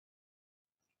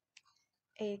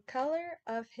A Color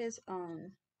of His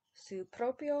Own, Su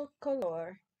propio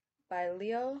color, by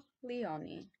Leo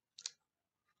Leoni.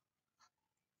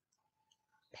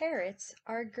 Parrots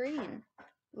are green.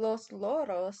 Los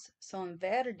loros son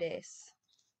verdes.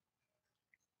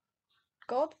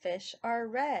 Goldfish are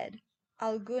red.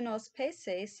 Algunos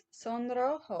peces son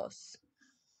rojos.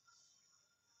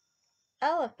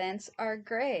 Elephants are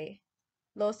gray.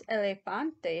 Los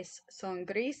elefantes son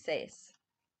grises.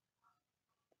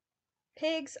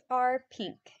 Pigs are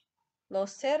pink.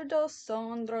 Los cerdos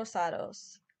son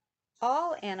rosados.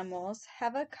 All animals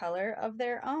have a color of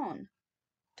their own.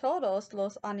 Todos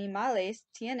los animales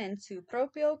tienen su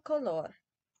propio color.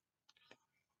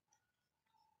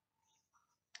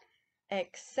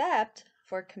 Except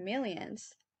for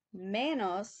chameleons,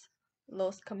 menos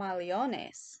los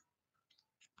camaleones.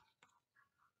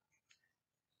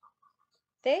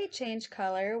 They change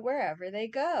color wherever they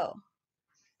go.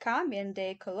 Cambian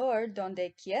de color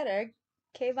donde quiera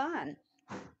que van.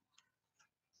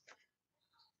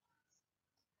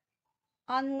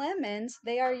 On lemons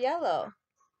they are yellow.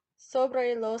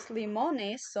 Sobre los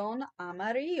limones son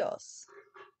amarillos.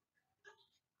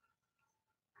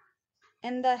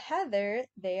 In the heather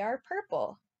they are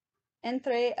purple.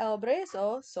 Entre el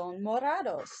brezo son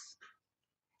morados.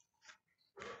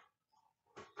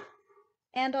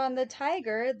 And on the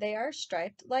tiger they are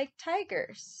striped like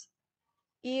tigers.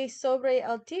 Y sobre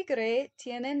el tigre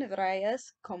tienen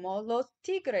rayas como los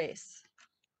tigres.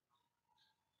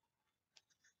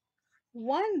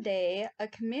 One day, a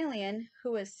chameleon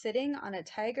who was sitting on a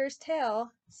tiger's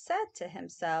tail said to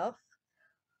himself,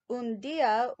 Un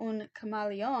día un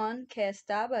camaleón que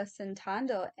estaba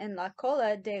sentado en la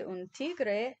cola de un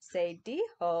tigre se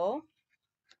dijo,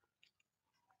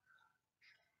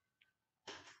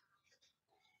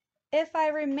 If I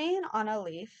remain on a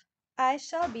leaf, I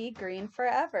shall be green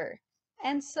forever,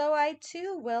 and so I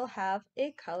too will have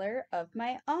a color of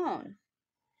my own.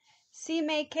 Si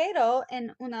me quedo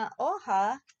en una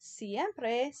hoja,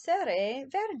 siempre seré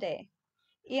verde,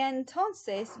 y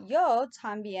entonces yo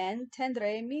también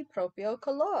tendré mi propio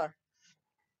color.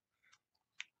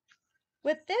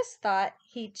 With this thought,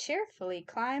 he cheerfully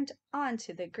climbed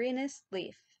onto the greenest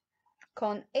leaf.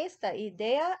 Con esta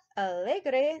idea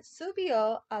alegre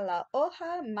subió a la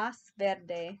hoja más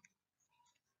verde.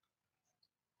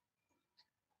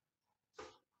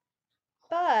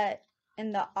 But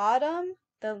in the autumn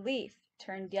the leaf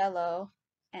turned yellow,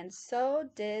 and so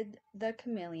did the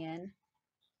chameleon.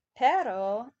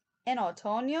 Pero en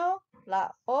otoño la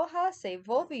hoja se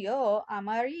volvió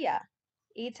amarilla,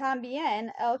 y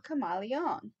también el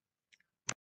camaleón.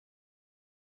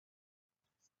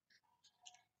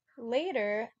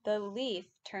 Later the leaf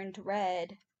turned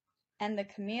red, and the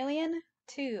chameleon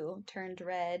too turned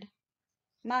red.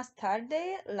 Más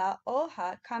tarde la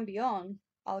hoja cambió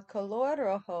al color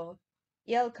rojo,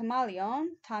 y el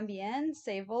camaleón también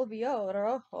se volvió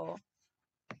rojo.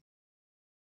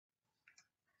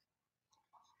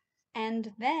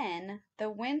 And then the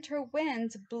winter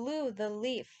winds blew the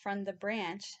leaf from the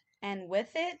branch, and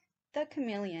with it the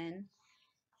chameleon.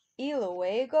 Y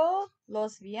luego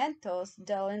los vientos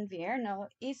del invierno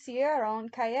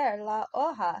hicieron caer la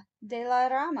hoja de la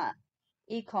rama,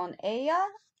 y con ella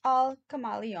al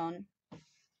camaleón.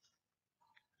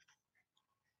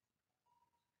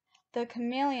 The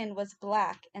chameleon was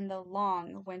black in the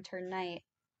long winter night.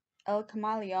 El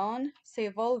camaleón se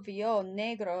volvió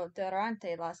negro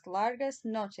durante las largas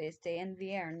noches de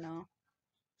invierno.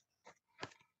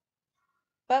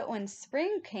 But when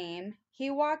spring came, he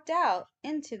walked out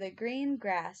into the green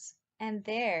grass, and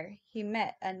there he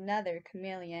met another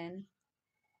chameleon.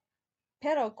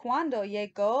 Pero cuando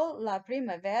llegó la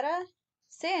primavera,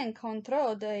 se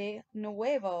encontró de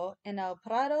nuevo en el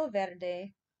prado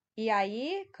verde, y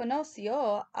allí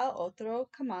conoció a otro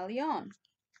camaleón.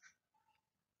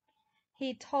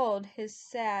 He told his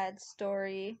sad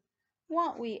story.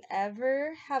 Won't we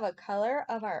ever have a color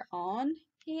of our own?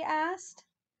 He asked.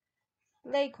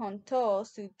 Le contó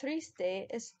su triste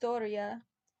historia.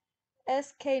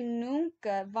 ¿Es que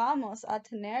nunca vamos a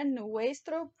tener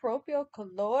nuestro propio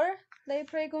color? Le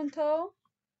preguntó.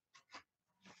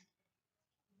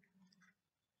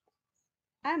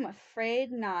 I'm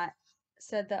afraid not,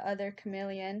 said the other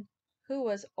chameleon, who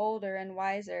was older and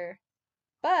wiser.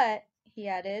 But, he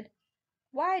added,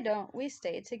 why don't we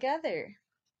stay together?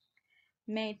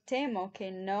 Me temo que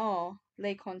no,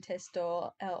 le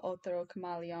contestó el otro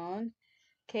camaleón,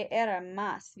 que era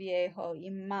más viejo y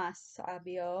más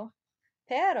sabio.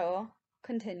 Pero,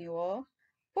 continuó,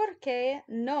 ¿por qué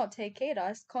no te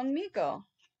quedas conmigo?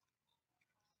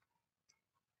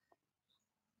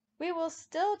 We will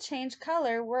still change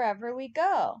color wherever we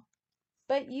go.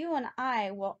 but you and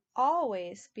I will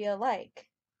always be alike.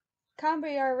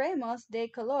 Cambiaremos de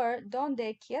color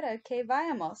donde quiera que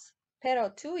vayamos, pero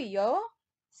tú y yo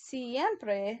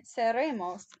siempre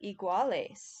seremos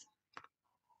iguales.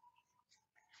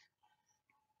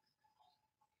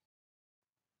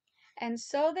 And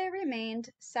so they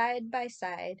remained side by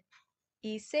side,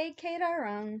 y se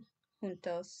quedaron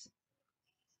juntos.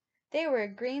 They were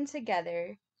green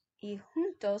together, y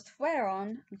juntos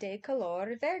fueron de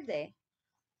color verde.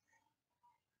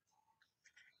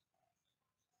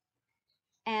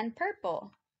 And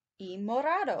purple, y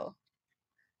morado.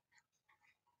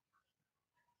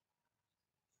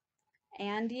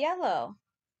 And yellow,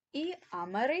 y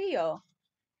amarillo.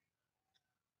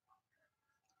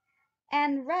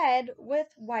 And red with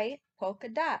white polka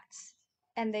dots.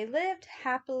 And they lived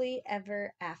happily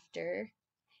ever after.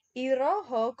 Y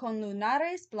rojo con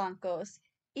lunares blancos,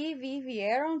 y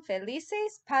vivieron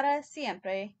felices para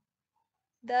siempre.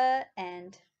 The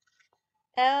end.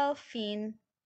 El fin.